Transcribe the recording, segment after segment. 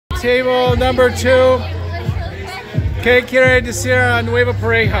table number 2. ¿Qué quiere decir a nueva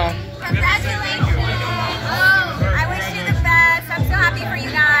pareja? Congratulations! Oh, I wish you the best. I'm so happy for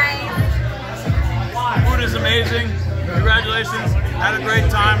you guys. Food is amazing. Congratulations. Had a great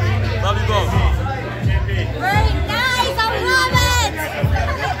time. Love you both. Very nice. I love it.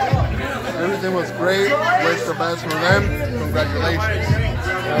 Everything was great. Wish the best for them. Congratulations.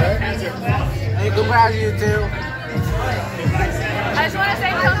 Hey, congrats you too. I just want to say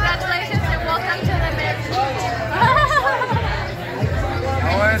congratulations and welcome to the marriage.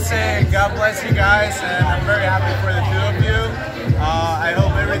 I want to say God bless you guys, and I'm very happy for the two of you. I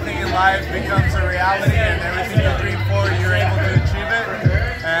hope everything in life becomes a reality, and everything you dream for, you're able to achieve it.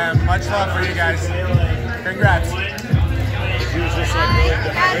 And much love for you guys. Congrats. Hi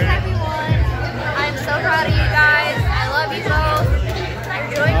everyone. I'm so proud of you guys. I love you both.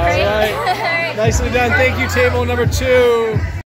 You're doing great. All right. Nicely done. Thank you, table number 2.